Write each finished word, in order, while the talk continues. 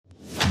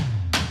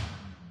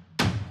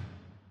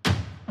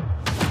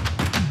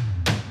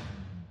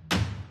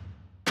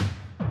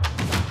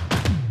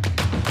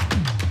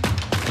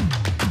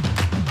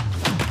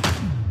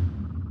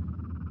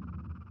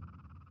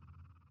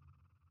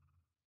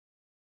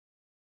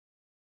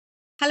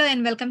Hello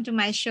and welcome to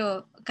my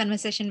show,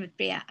 Conversation with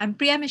Priya. I'm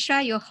Priya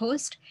Mishra, your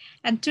host,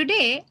 and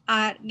today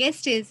our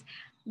guest is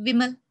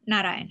Vimal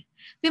Narayan.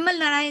 Vimal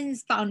Narayan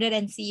is founder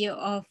and CEO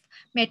of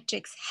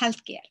Metrics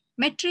Healthcare.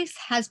 Metrics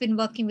has been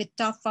working with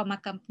top pharma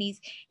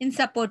companies in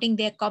supporting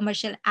their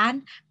commercial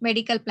and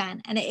medical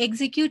plan and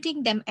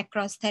executing them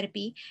across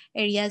therapy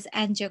areas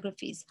and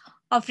geographies,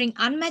 offering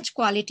unmatched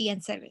quality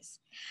and service.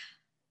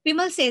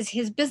 Vimal says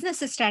his business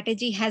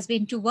strategy has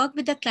been to work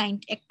with the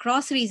client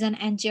across region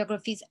and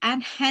geographies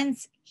and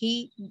hence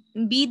he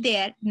be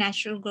their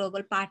natural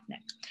global partner.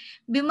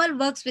 Vimal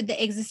works with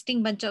the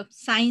existing bunch of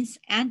science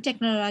and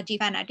technology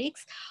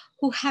fanatics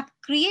who have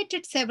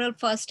created several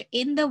first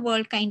in the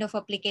world kind of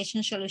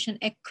application solution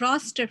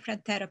across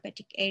different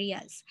therapeutic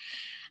areas.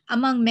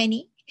 Among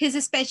many, his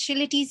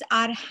specialties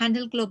are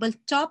handle global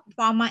top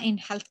pharma in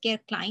healthcare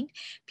client,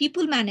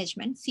 people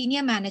management,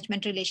 senior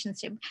management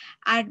relationship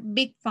at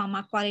big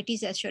pharma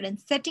qualities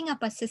assurance, setting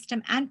up a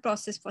system and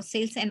process for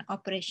sales and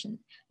operation,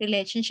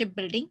 relationship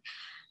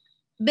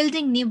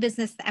building new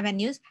business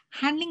avenues,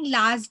 handling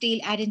large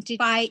deal,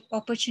 identify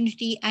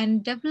opportunity,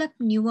 and develop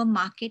newer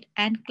market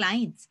and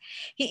clients.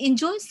 He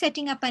enjoys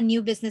setting up a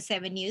new business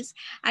avenues,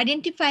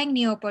 identifying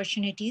new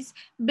opportunities,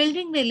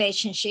 building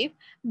relationship,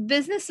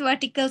 business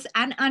verticals,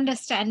 and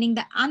understanding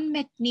the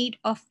unmet need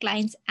of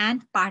clients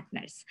and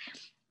partners.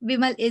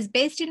 Vimal is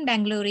based in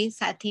Bangalore,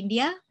 South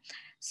India.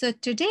 So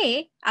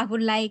today, I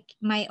would like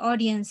my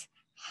audience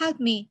help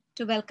me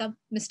to welcome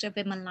Mr.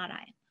 Vimal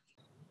Narayan.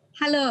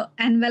 Hello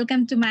and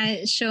welcome to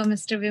my show,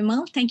 Mr.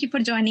 Vimal. Thank you for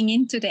joining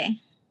in today.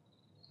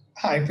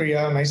 Hi,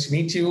 Priya. Nice to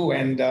meet you,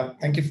 and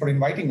thank you for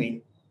inviting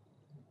me.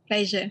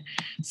 Pleasure.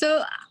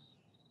 So,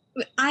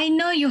 I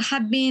know you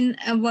have been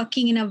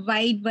working in a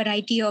wide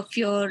variety of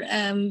your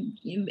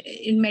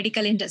in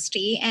medical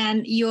industry,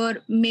 and your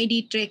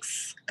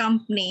Meditrix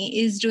company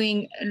is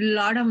doing a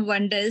lot of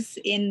wonders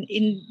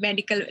in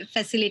medical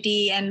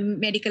facility and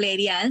medical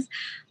areas.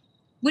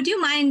 Would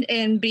you mind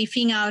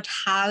briefing out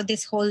how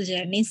this whole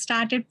journey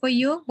started for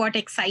you? What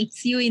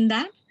excites you in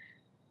that?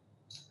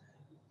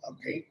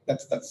 Okay,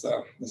 that's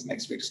a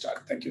nice way to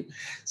start. Thank you.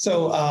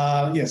 So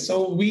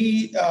so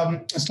we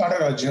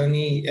started our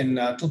journey in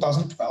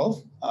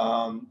 2012,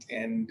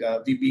 and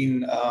we've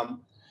been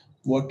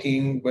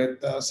working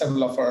with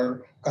several of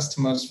our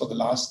customers for the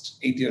last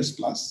 8 years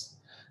plus.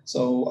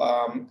 So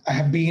I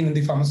have been in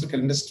the pharmaceutical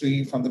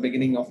industry from the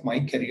beginning of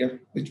my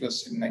career, which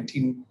was in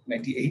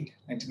 1998,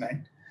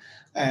 99.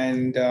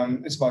 And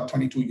it's about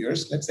 22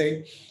 years, let's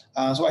say.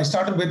 So I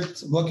started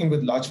with working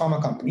with large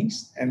pharma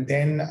companies, and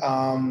then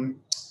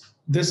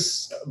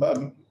this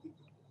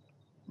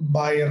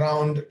by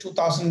around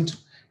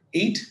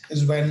 2008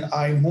 is when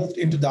I moved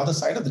into the other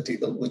side of the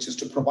table, which is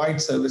to provide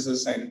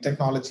services and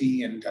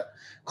technology and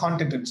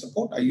content and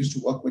support. I used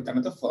to work with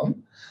another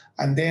firm.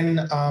 And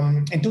then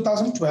in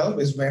 2012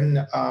 is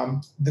when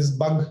this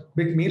bug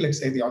bit me, let's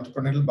say the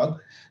entrepreneurial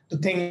bug, to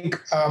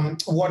think,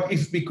 what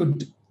if we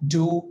could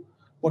do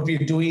what we're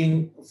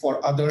doing for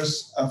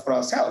others, for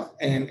ourselves,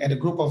 and a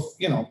group of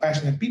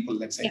passionate people,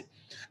 let's say.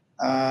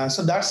 Yeah.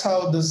 So that's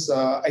how this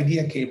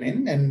idea came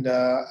in, and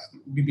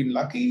we've been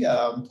lucky.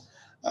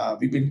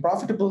 We've been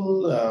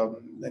profitable,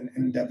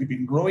 and we've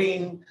been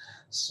growing.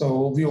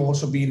 So we've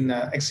also been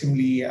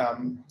extremely,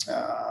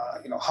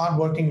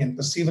 hardworking and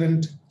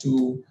perseverant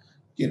to,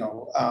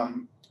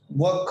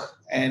 work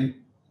and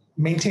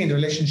maintain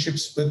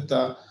relationships with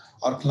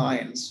our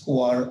clients who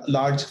are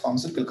large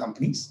pharmaceutical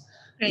companies.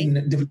 Right.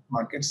 In different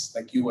markets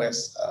like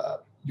US,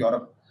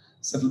 Europe,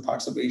 several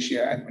parts of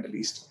Asia and Middle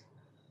East.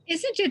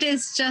 Isn't it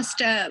is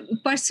just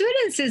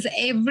perseverance is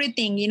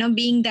everything,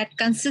 being that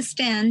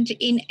consistent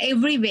in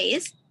every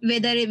ways,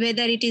 whether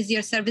it is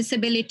your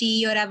serviceability,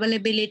 your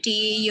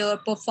availability, your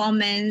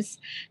performance.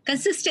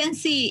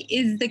 Consistency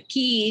is the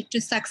key to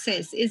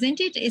success,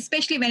 isn't it?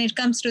 Especially when it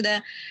comes to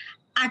the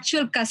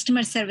actual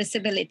customer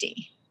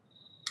serviceability.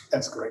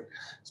 That's great.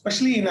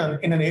 Especially in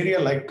an area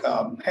like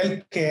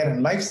healthcare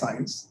and life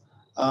science.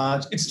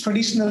 It's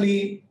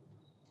traditionally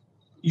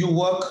you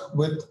work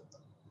with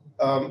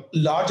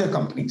larger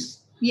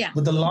companies, yeah,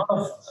 with a lot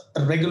of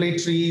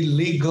regulatory,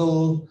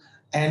 legal,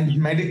 and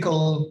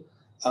medical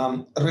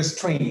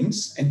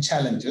restraints and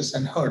challenges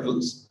and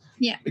hurdles,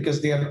 yeah,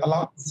 because they are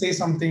allowed to say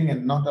something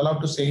and not allowed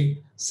to say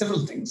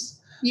several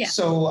things. Yeah.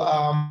 So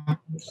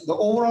the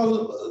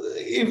overall,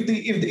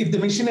 if the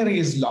machinery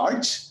is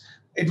large,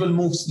 it will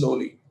move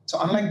slowly. So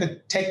unlike the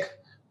tech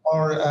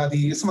or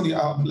some of the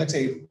let's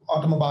say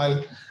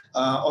automobile.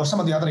 Or some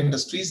of the other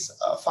industries,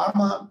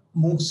 pharma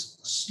moves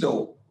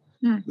slow,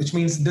 which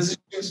means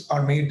decisions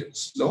are made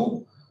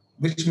slow,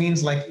 which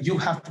means like you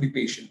have to be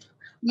patient.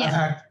 Yeah. I've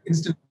had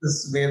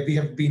instances where we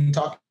have been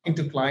talking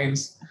to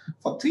clients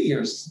for 3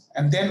 years,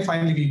 and then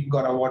finally we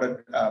got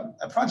awarded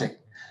a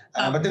project.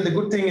 But then the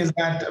good thing is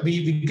that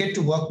we get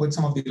to work with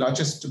some of the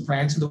largest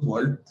brands in the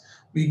world.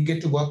 We get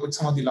to work with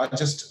some of the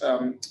largest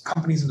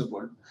companies in the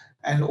world.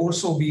 And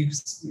also we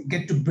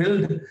get to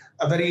build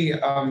a very,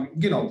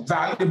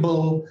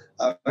 valuable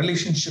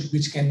relationship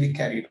which can be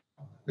carried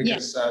on.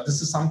 because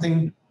this is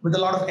something with a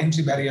lot of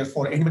entry barrier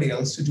for anybody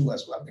else to do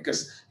as well.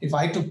 Because if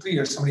I took 3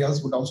 years, somebody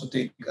else would also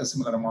take a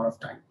similar amount of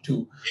time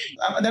to.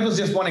 That was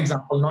just one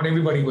example. Not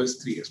everybody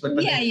was 3 years,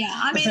 but yeah.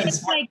 I mean,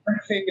 it's like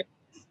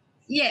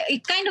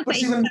it kind of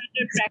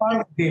it's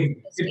part of the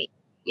game.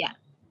 Yeah,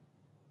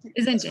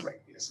 isn't it?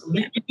 Right. Yes.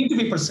 We need to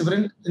be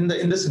perseverant in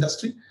this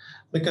industry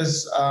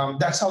because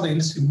that's how the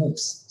industry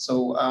moves. So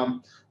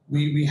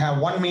we have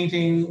one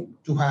meeting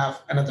to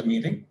have another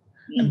meeting.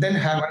 And then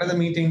have another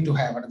meeting to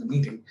have another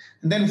meeting.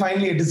 And then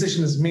finally a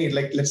decision is made,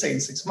 like let's say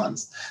in 6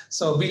 months.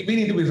 So we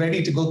need to be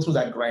ready to go through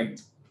that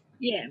grind.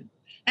 Yeah.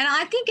 And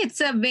I think it's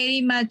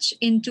very much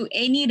into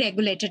any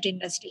regulated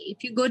industry.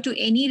 If you go to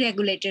any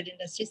regulated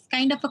industry, it's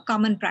kind of a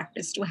common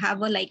practice to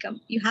have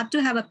you have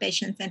to have a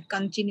patience and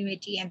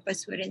continuity and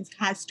perseverance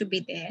has to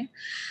be there.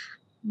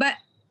 But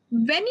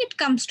when it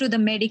comes to the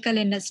medical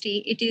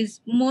industry, it is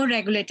more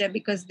regulated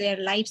because their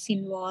lives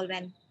involved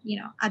and,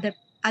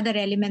 other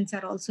elements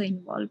are also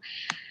involved.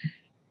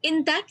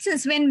 In that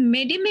sense, when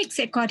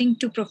Medimix, according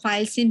to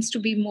profile, seems to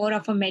be more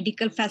of a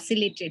medical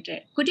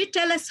facilitator, could you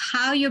tell us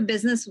how your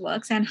business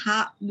works and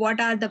what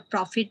are the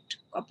profit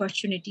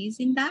opportunities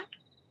in that?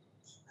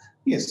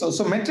 Yes,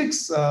 so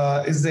Metrics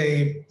is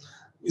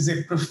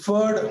a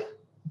preferred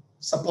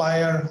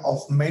supplier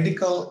of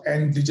medical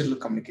and digital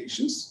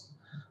communications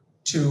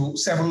to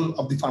several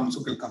of the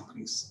pharmaceutical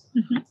companies,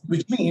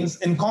 which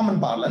means in common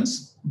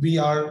parlance, we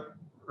are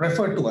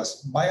referred to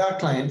us by our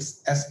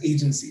clients as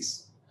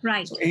agencies.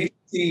 Right. So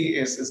agency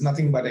is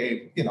nothing but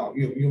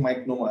you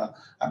might know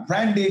a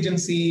brand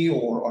agency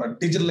or a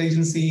digital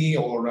agency,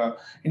 or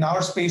in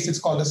our space, it's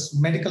called as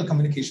medical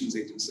communications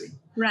agency.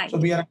 Right. So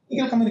we are a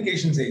medical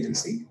communications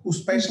agency who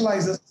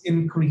specializes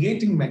in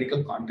creating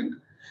medical content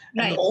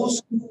and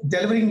also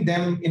delivering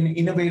them in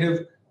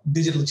innovative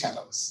digital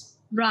channels.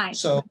 Right.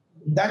 So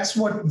that's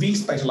what we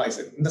specialize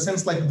in the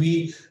sense like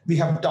we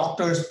have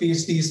doctors,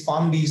 PhDs,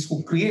 PharmDs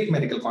who create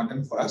medical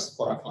content for us,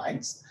 for our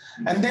clients.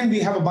 And then we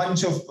have a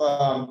bunch of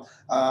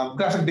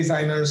graphic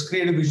designers,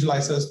 creative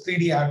visualizers,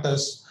 3D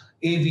artists,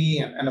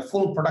 AV, and a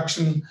full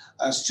production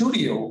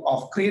studio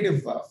of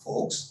creative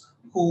folks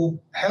who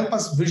help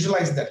us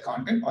visualize that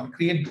content or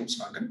create those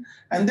content.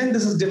 And then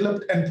this is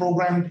developed and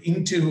programmed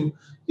into,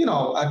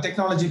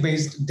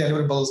 technology-based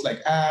deliverables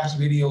like apps,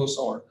 videos,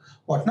 or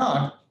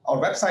whatnot,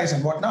 or websites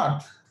and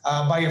whatnot,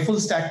 by a full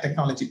stack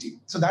technology team.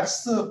 So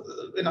that's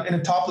in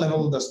a top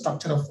level, the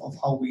structure of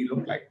how we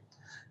look like.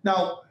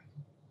 Now,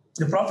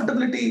 the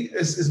profitability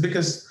is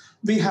because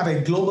we have a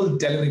global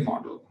delivery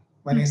model.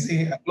 When I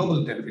say a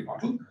global delivery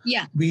model,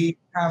 we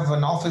have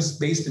an office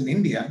based in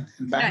India,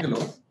 in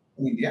Bangalore,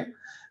 in India.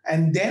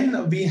 And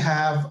then we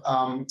have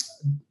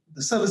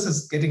the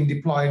services getting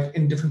deployed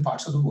in different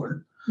parts of the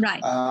world.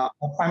 Right. Our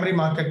primary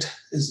market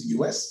is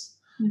US.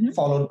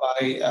 Followed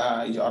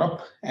by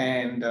Europe,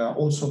 and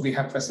also we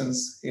have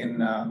presence in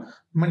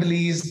Middle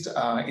East,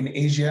 in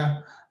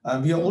Asia.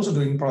 We are also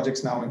doing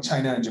projects now in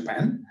China and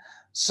Japan.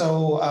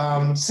 So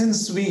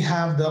since we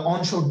have the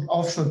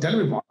offshore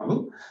delivery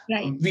model,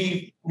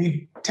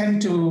 we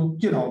tend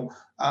to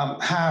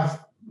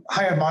have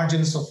higher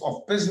margins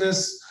of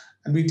business,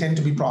 and we tend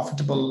to be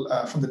profitable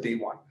from the day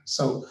one.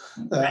 So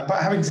but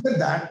having said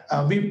that,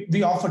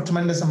 we offer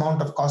tremendous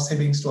amount of cost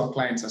savings to our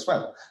clients as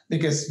well,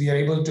 because we are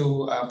able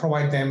to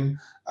provide them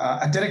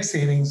a direct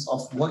savings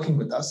of working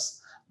with us,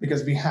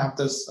 because we have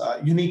this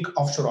unique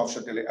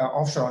offshore-onshore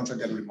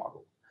delivery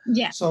model.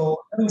 Yeah.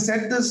 So having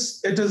said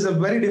this, it is a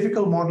very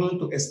difficult model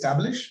to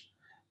establish,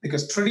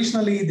 because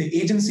traditionally the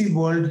agency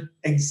world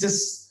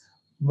exists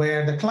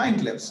where the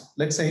client lives.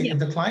 Let's say if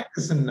the client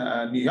is in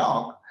New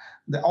York,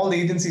 all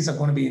the agencies are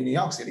going to be in New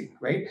York City,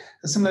 right?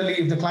 Similarly,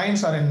 if the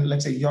clients are in,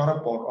 let's say,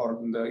 Europe or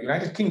in the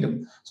United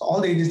Kingdom, so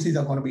all the agencies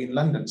are going to be in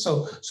London.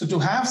 So to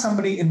have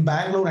somebody in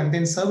Bangalore and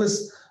then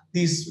service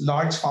these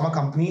large pharma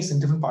companies in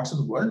different parts of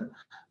the world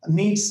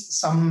needs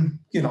some,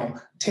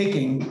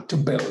 taking to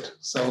build.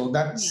 So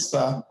that's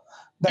the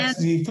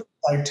flip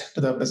side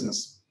to the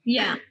business.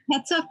 Yeah,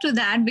 hats off to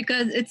that,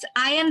 because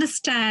I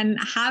understand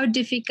how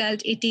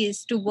difficult it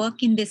is to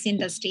work in this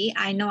industry.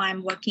 I know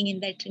I'm working in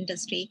that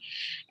industry,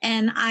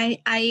 and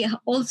I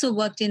also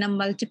worked in a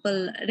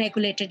multiple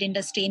regulated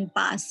industry in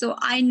past. So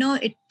I know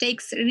it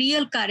takes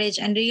real courage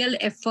and real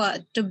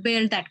effort to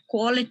build that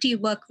quality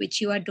work which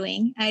you are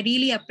doing. I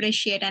really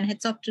appreciate, and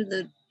hats off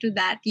to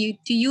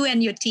you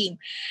and your team.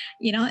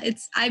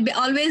 I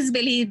always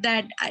believe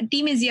that a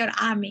team is your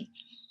army.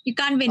 You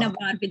can't win a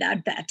war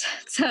without that.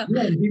 So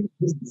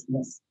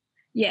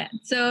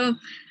so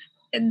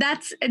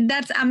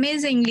that's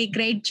amazingly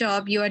great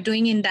job you are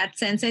doing in that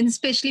sense, and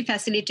especially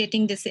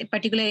facilitating this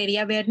particular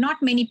area where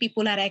not many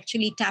people are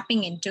actually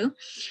tapping into.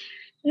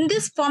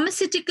 This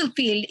pharmaceutical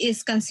field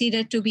is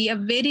considered to be a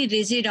very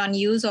rigid on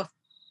use of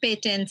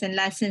patents and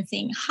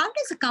licensing. How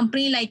does a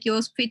company like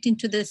yours fit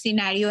into the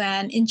scenario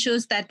and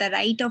ensures that the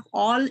right of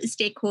all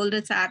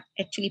stakeholders are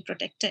actually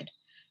protected?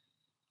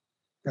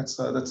 That's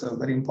a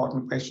very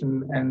important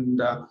question,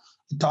 and a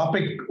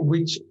topic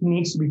which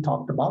needs to be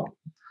talked about.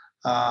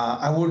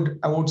 I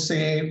would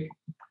say,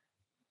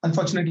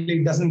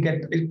 unfortunately,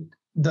 it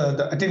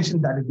the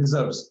attention that it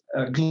deserves.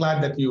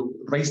 Glad that you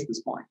raised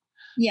this point.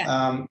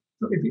 Yeah.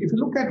 So if you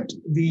look at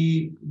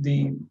the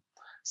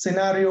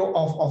scenario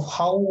of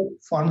how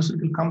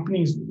pharmaceutical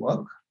companies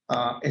work,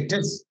 it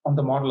is on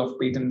the model of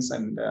patents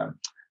and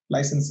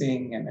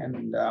licensing,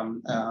 and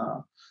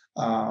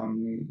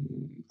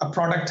a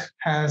product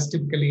has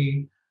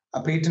typically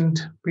a patent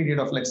period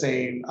of, let's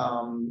say,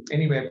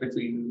 anywhere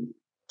between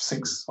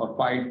 6 or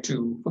 5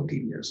 to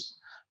 15 years,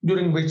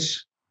 during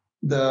which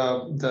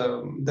there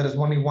is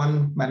only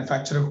one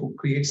manufacturer who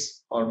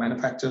creates or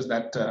manufactures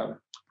that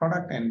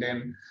product, and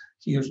then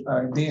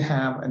they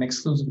have an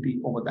exclusivity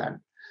over that.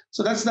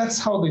 So that's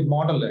how the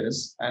model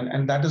is,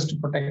 and that is to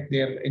protect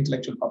their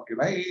intellectual property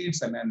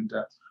rights and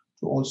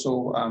to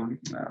also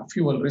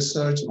fuel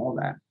research and all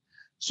that.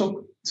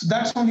 So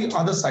that's on the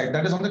other side.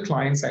 That is on the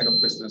client side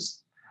of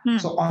business.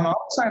 So on our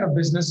side of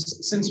business,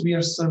 since we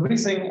are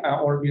servicing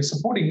or we are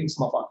supporting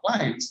some of our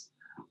clients,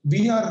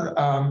 we are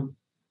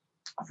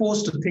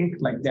forced to think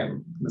like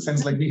them, in the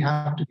sense like we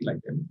have to be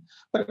like them.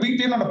 But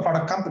we're not a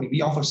product company.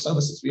 We offer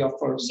services. We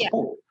offer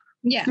support.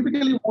 Yeah.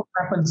 Typically, what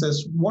happens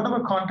is whatever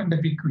content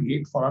that we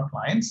create for our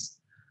clients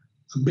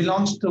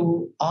belongs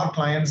to our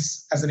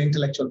clients as an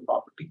intellectual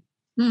property.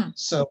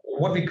 So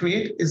what we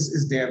create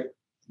is their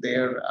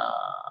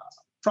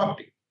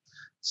property.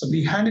 So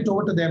we hand it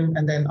over to them,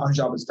 and then our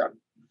job is done.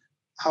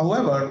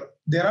 However,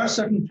 there are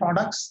certain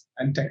products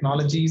and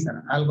technologies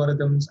and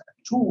algorithms and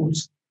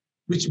tools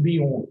which we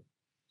own.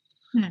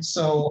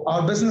 So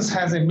our business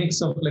has a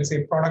mix of, let's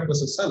say, product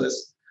versus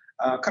service.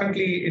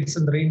 Currently, it's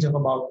in the range of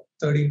about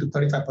 30 to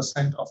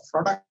 35% of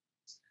product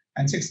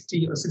and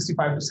 60 or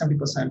 65 to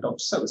 70% of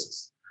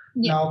services.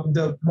 Yeah. Now,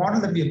 the model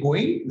that we are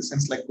going, in the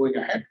sense like going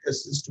ahead,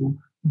 is to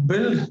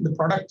build the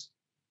product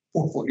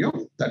portfolio,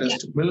 that is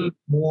to build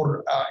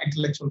more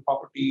intellectual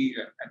property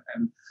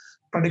and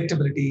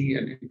predictability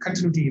and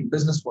continuity in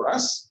business for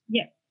us.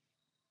 Yeah.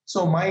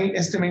 So my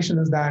estimation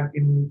is that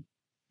in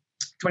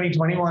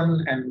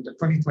 2021 and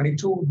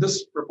 2022,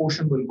 this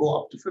proportion will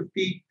go up to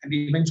 50, and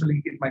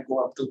eventually it might go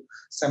up to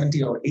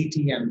 70 or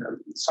 80 and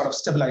sort of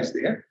stabilize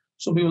there.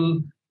 So we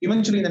will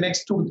eventually, in the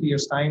next 2 to 3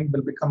 years' time,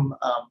 will become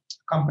a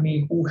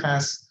company who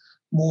has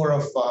more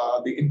of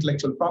the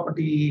intellectual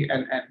property,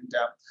 and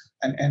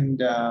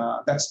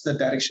that's the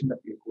direction that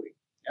we are going.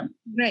 Yeah.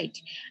 Right.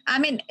 I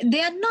mean,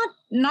 there are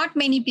not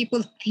many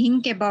people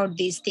think about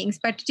these things,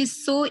 but it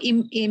is so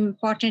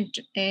important,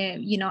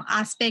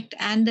 aspect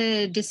and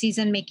the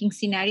decision-making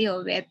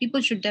scenario where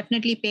people should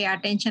definitely pay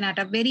attention at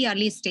a very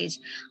early stage,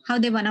 how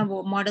they want to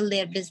model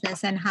their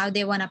business and how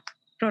they want to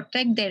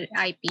protect their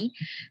IP,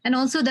 and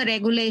also the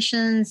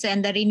regulations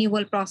and the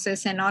renewal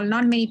process and all.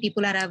 Not many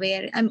people are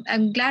aware.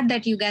 I'm glad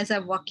that you guys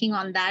are working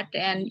on that,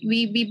 and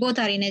we both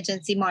are in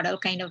agency model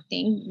kind of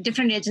thing,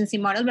 different agency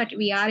model, but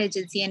we are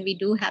agency and we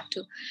do have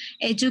to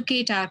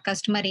educate our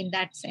customer in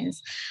that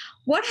sense.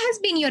 What has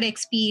been your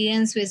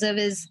experience with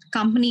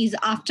companies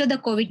after the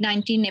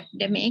COVID-19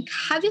 epidemic?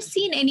 Have you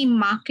seen any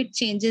market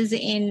changes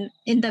in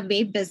the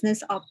way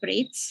business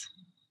operates?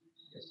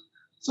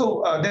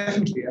 So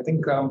definitely, I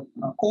think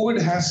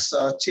COVID has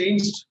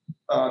changed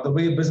the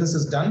way business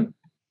is done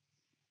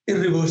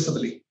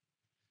irreversibly. In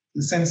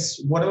the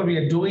sense, whatever we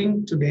are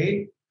doing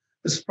today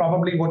is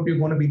probably what we're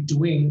going to be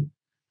doing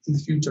in the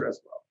future as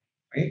well,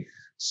 right?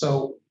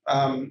 So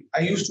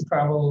I used to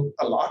travel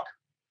a lot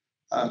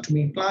to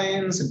meet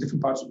clients in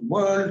different parts of the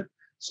world.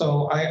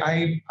 So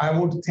I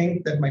would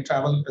think that my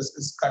travel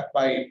is cut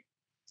by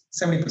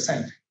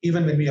 70%,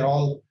 even when we are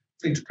all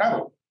free to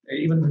travel.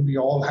 Even when we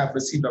all have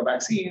received our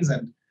vaccines,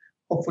 and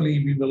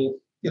hopefully we will,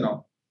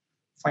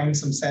 find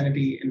some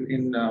sanity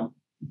in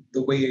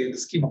the way the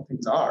scheme of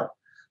things are.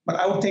 But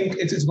I would think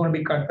it's going to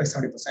be cut by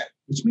 70%,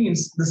 which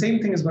means the same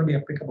thing is going to be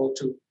applicable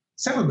to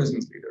several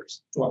business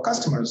leaders, to our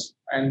customers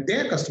and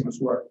their customers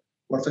who are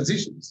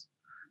physicians.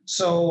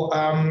 So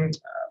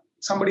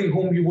somebody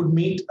whom you would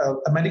meet,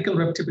 a medical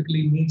rep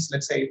typically meets,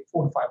 let's say,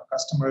 4 to 5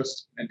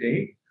 customers in a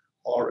day,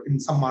 or in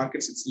some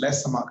markets it's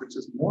less, some markets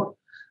it's more.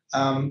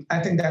 I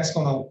think that's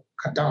going to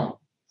cut down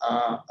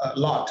a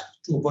lot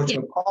to a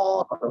virtual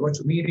call or a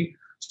virtual meeting.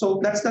 So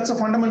that's a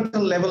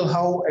fundamental level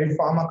how a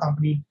pharma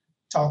company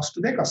talks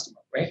to their customer,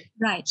 right?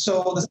 Right.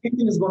 So the same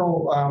thing is going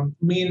to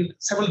mean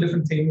several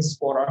different things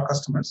for our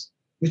customers,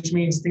 which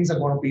means things are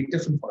going to be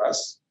different for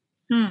us.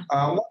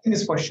 One thing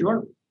is for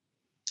sure,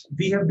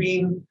 we have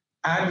been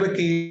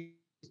advocates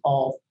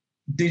of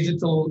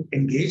digital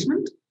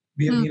engagement.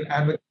 We have been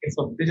advocates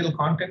of digital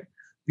content.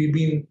 We've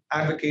been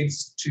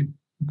advocates to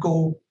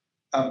go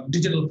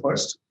digital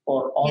first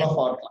for all of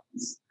our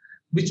clients,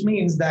 which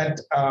means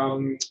that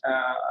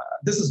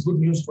this is good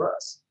news for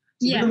us.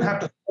 So we don't have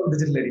to go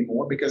digital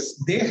anymore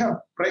because they have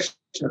pressure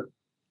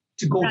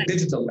to go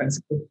digital. And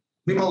so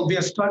we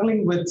are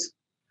struggling with,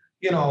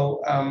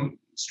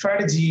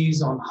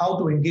 strategies on how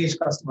to engage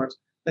customers,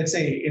 let's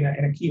say in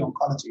a key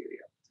oncology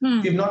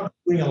area. We're not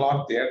doing a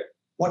lot there.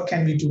 What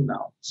can we do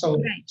now? So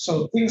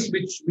things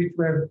which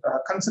were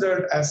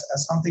considered as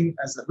something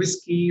as a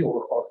risky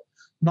or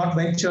not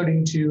ventured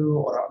into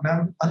or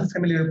an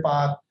unfamiliar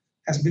path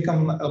has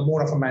become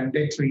more of a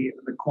mandatory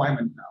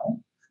requirement now.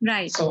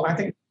 Right. So I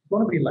think it's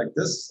going to be like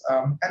this,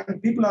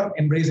 and people are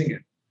embracing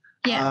it.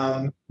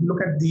 Yeah.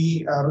 Look at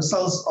the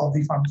results of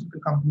the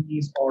pharmaceutical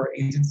companies or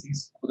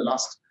agencies over the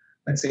last,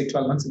 let's say,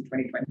 12 months in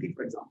 2020,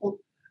 for example.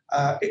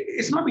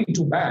 It's not been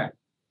too bad.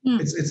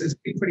 It's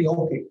been pretty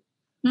okay.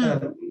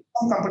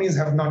 Some companies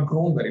have not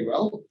grown very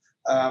well.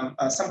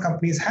 Some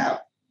companies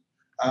have.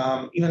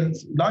 Even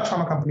large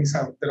pharma companies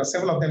have. There are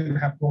several of them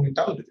have grown in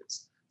double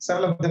digits.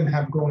 Several of them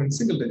have grown in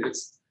single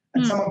digits,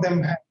 and some of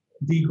them have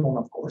degrown,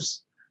 of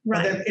course.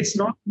 Right. But then it's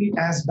not been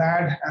as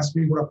bad as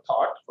we would have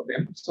thought for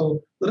them. So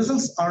the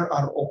results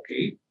are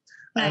okay,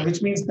 right.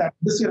 Which means that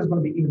this year is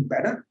going to be even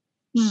better.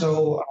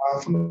 So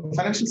from a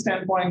financial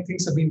standpoint,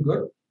 things have been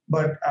good.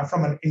 But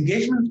from an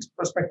engagement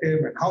perspective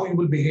and how you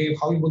will behave,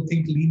 how you will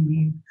think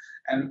lean,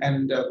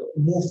 and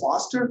move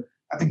faster,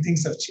 I think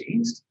things have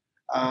changed.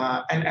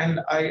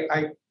 And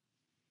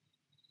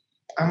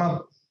I'm an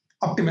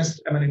optimist.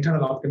 I'm an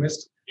internal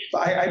optimist. So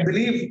I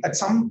believe at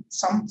some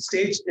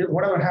stage,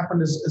 whatever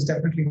happened is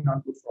definitely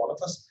not good for all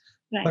of us.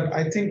 Right. But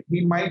I think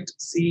we might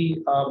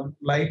see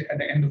light at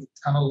the end of the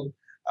tunnel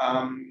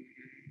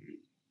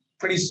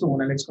pretty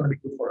soon, and it's going to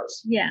be good for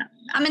us. Yeah.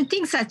 I mean,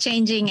 things are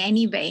changing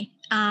anyway.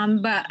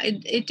 But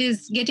it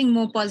is getting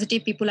more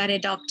positive. People are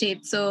adoptive.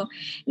 So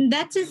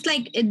that's just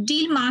like a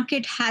deal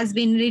market has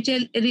been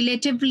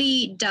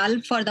relatively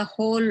dull for the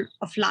whole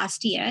of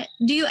last year.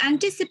 Do you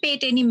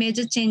anticipate any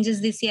major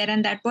changes this year?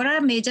 And that what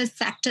are major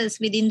sectors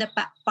within the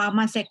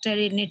pharma sector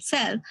in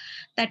itself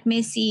that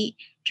may see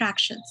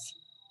tractions?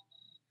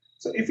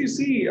 So if you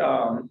see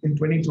in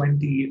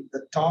 2020,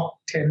 the top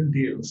 10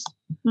 deals,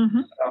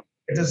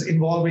 it is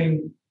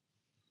involving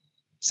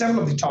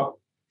several of the top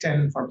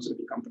 10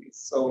 pharmaceutical companies.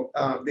 So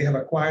they have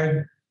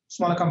acquired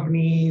smaller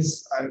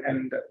companies,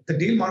 and the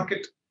deal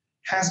market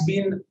has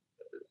been,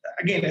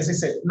 again, as I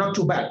said, not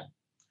too bad.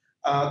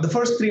 The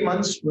first 3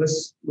 months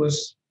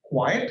was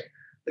quiet,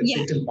 let's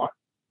say till March.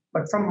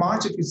 But from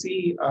March, if you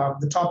see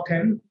the top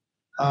 10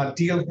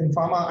 deals in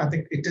pharma, I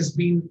think it has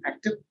been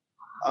active.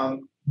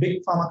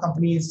 Big pharma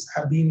companies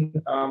have been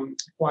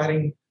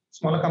acquiring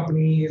smaller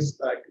companies,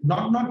 like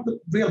not the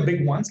real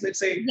big ones, let's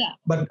say,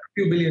 but a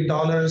few $1 billion,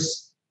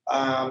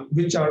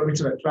 which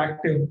are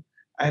attractive.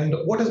 And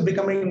what is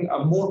becoming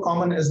more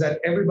common is that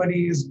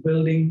everybody is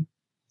building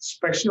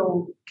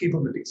special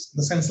capabilities, in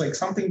the sense like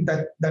something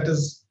that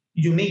is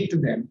unique to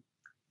them.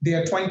 They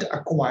are trying to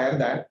acquire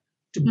that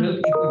to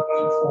build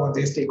equity for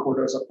their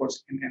stakeholders, of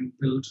course, and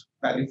build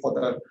value for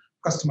the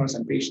customers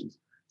and patients.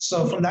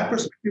 So from that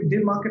perspective,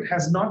 deal market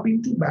has not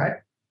been too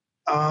bad.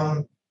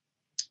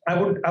 I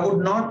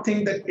would not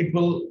think that it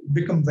will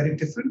become very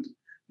different,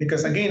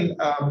 because again,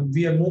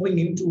 we are moving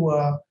into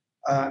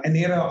an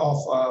era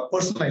of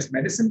personalized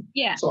medicine.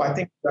 Yeah. So I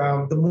think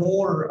the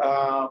more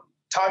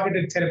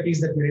targeted therapies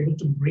that we're able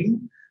to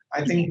bring,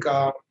 I think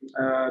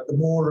the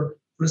more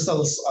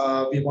results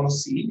we want to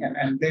see.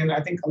 And then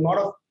I think a lot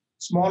of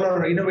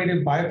smaller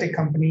innovative biotech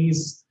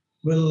companies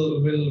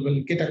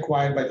will get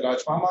acquired by the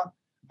large pharma,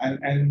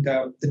 and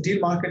the deal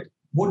market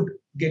would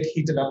get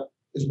heated up,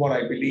 is what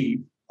I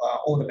believe,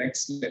 over the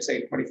next, let's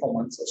say, 24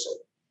 months or so.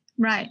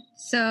 Right.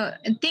 So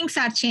things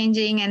are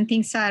changing and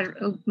things are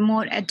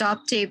more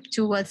adaptive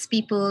towards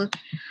people.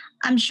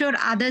 I'm sure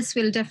others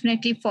will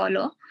definitely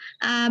follow.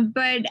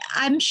 But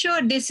I'm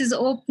sure this is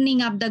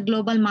opening up the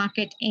global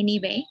market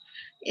anyway.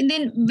 And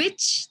then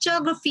which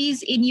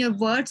geographies, in your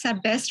words, are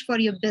best for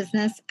your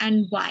business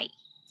and why?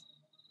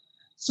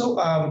 So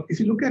if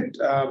you look at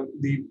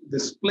the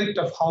split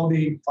of how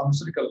the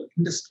pharmaceutical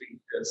industry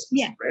is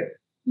spread,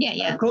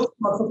 close to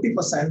about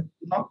 50%,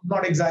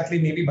 not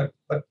exactly maybe, but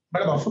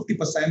about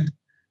 50%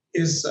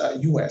 is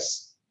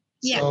US.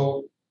 Yeah.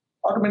 So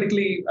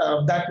automatically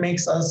that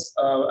makes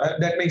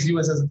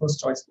US as the first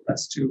choice for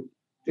us to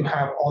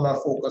have all our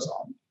focus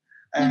on,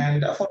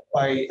 and followed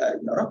by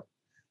Europe.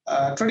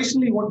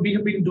 Traditionally, what we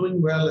have been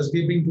doing well is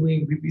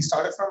we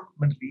started from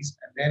Middle East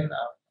and then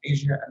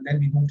Asia, and then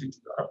we moved into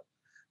Europe.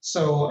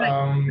 So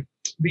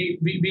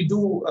we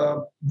do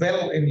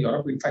well in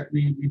Europe. In fact,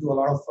 we do a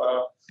lot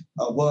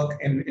of work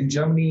in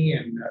Germany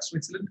and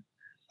Switzerland,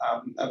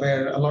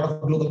 where a lot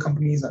of global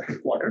companies are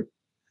headquartered.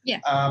 Yeah.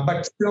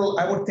 But still,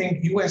 I would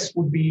think US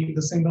would be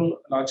the single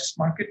largest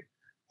market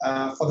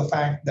for the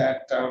fact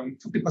that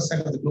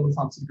 50% of the global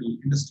pharmaceutical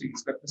industry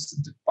is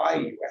represented by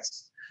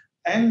US,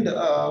 and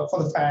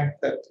for the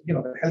fact that the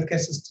healthcare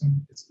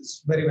system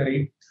is very,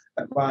 very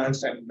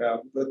advanced, and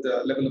with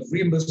the level of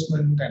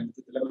reimbursement and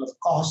with the level of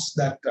costs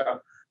that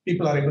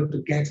people are able to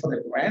get for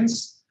their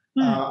grants,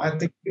 I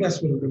think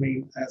US will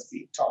remain as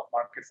the top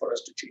market for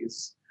us to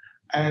chase.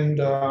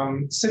 And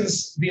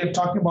since we are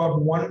talking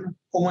about one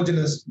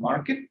homogeneous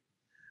market,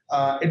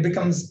 it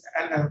becomes,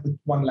 and with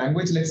one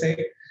language, let's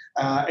say,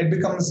 it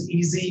becomes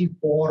easy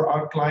for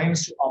our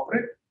clients to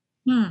operate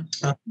from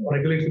a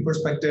regulatory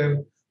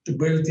perspective, to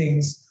build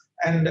things.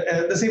 And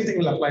the same thing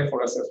will apply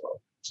for us as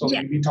well. So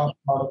we talk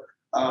about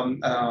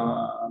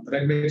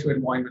regulatory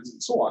environments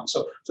and so on.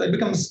 So it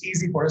becomes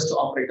easy for us to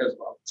operate as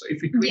well. So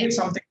if we create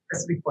something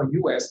specific for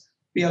US,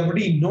 we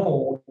already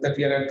know that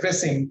we are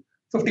addressing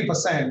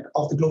 50%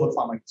 of the global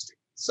pharma industry.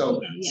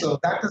 So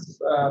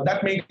that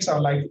makes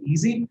our life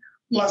easy.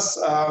 Plus,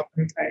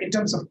 in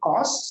terms of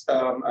costs,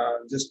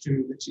 just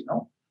to let you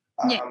know,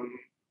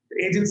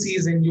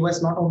 agencies in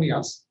US, not only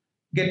us,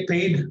 get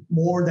paid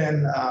more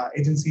than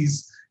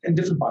agencies in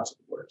different parts of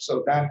the world.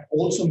 So that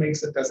also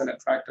makes it as an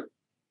attractive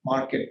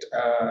market,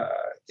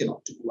 to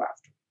go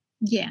after.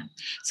 Yeah.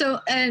 So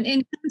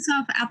in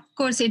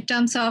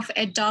terms of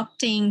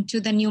adopting to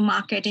the new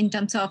market, in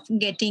terms of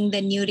getting the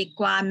new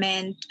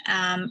requirement,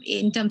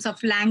 in terms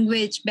of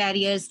language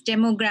barriers,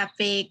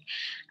 demographic,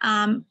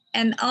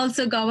 and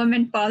also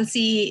government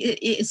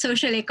policy,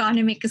 social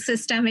economic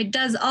system, it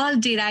does all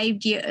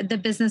derive the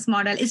business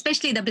model,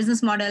 especially the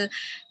business model,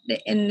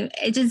 in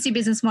agency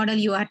business model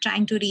you are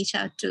trying to reach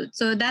out to.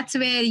 So that's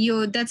why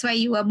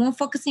you are more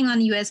focusing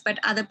on US, but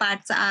other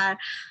parts are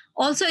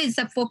also it's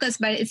a focus,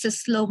 but it's a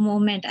slow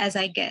movement, as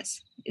I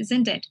guess,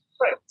 isn't it?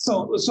 Right.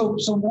 So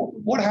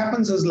what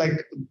happens is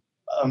the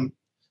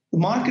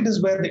market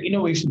is where the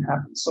innovation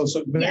happens. So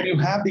where you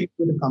have the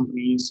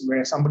companies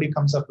where somebody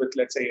comes up with,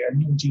 let's say, a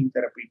new gene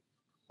therapy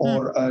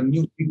or a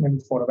new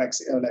treatment for a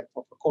vaccine, like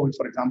for COVID,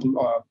 for example,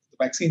 or the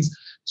vaccines.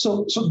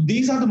 So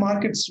these are the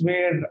markets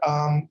where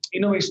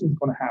innovation is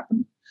going to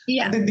happen.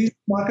 Yeah. And then these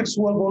markets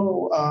who are going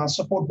to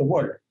support the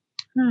world.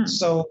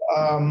 So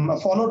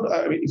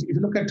if you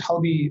look at how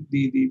the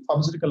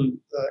pharmaceutical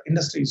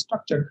industry is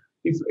structured,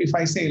 if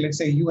I say, let's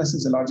say US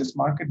is the largest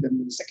market,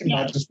 then the second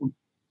largest would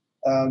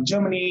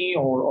Germany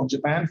or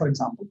Japan, for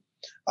example.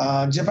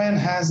 Japan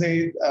has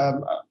a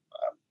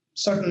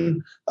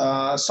certain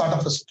sort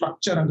of a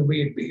structure and the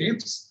way it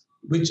behaves,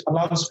 which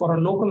allows for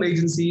a local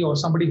agency or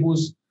somebody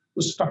who's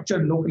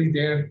structured locally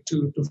there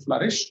to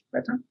flourish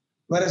better.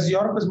 Whereas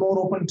Europe is more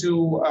open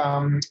to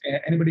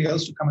anybody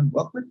else to come and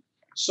work with.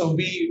 So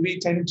we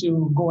tend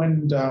to go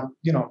and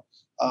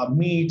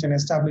meet and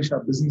establish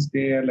our business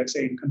there. Let's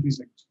say in countries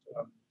like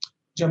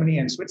Germany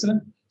and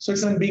Switzerland.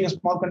 Switzerland, being a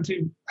small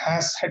country,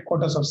 has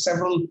headquarters of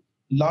several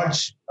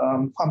large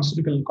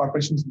pharmaceutical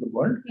corporations in the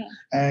world,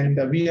 and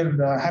we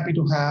are happy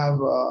to have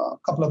a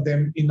couple of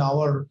them in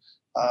our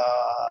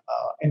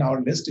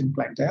list in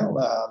clientele,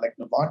 like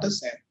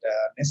Novartis and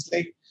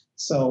Nestle.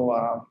 So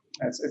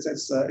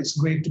it's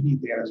great to be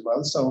there as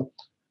well. So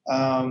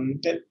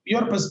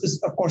Europe is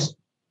of course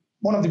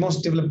one of the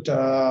most developed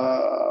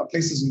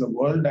places in the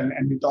world,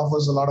 and it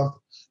offers a lot of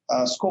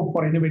scope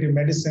for innovative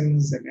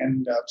medicines,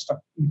 and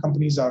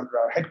companies are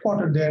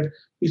headquartered there,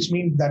 which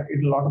means that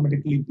it will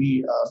automatically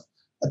be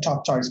a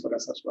top choice for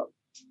us as well,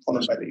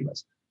 followed by the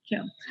US.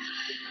 Sure.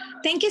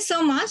 Thank you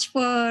so much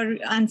for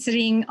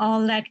answering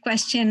all that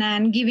question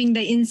and giving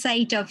the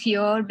insight of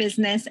your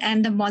business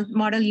and the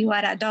model you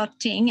are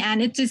adopting.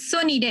 And it is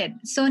so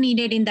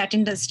needed in that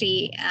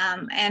industry.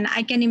 And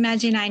I can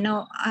imagine, I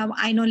know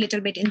a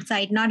little bit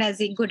inside, not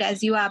as good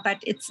as you are, but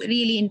it's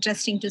really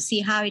interesting to see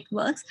how it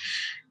works.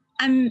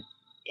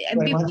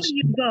 Before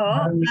you go,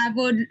 I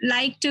would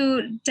like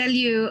to tell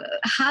you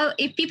how,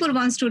 if people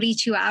wants to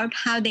reach you out,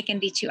 how they can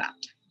reach you out.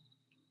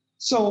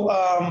 So,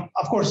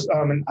 of course,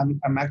 I'm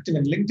active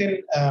in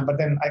LinkedIn, but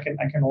then I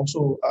can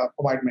also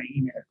provide my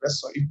email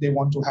address. So if they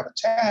want to have a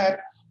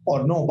chat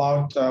or know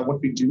about what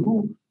we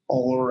do,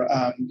 or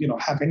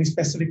have any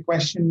specific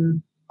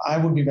question, I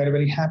would be very,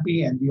 very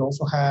happy. And we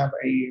also have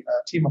a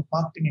team of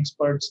marketing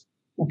experts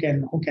who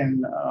can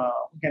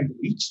be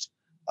reached.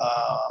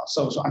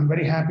 So I'm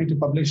very happy to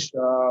publish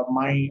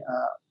my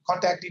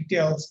contact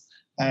details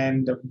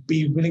and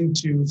be willing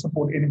to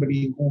support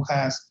anybody who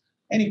has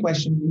any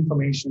question,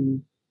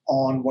 information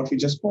on what we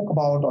just spoke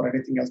about or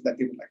anything else that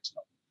they would like to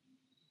know.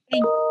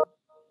 Thank you.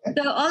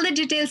 So all the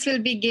details will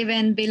be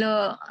given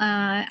below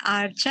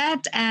our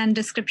chat and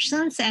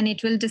descriptions, and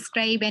it will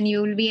describe, and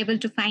you will be able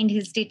to find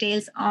his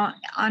details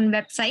on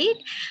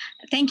website.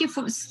 Thank you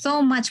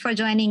so much for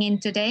joining in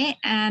today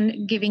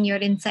and giving your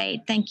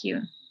insight. Thank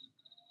you.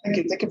 Thank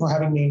you. Thank you for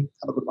having me.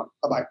 Have a good one.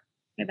 Bye-bye.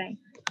 Bye-bye.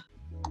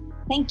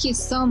 Thank you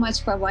so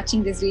much for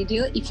watching this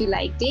video. If you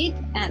liked it,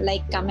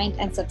 like, comment,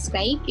 and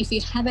subscribe if you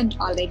haven't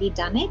already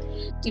done it.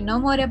 To know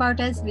more about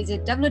us,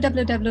 visit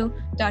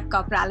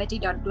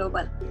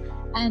www.corporality.global.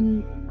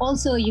 And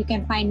also you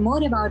can find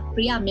more about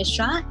Priya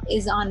Mishra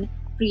is on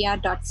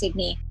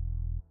priya.sydney.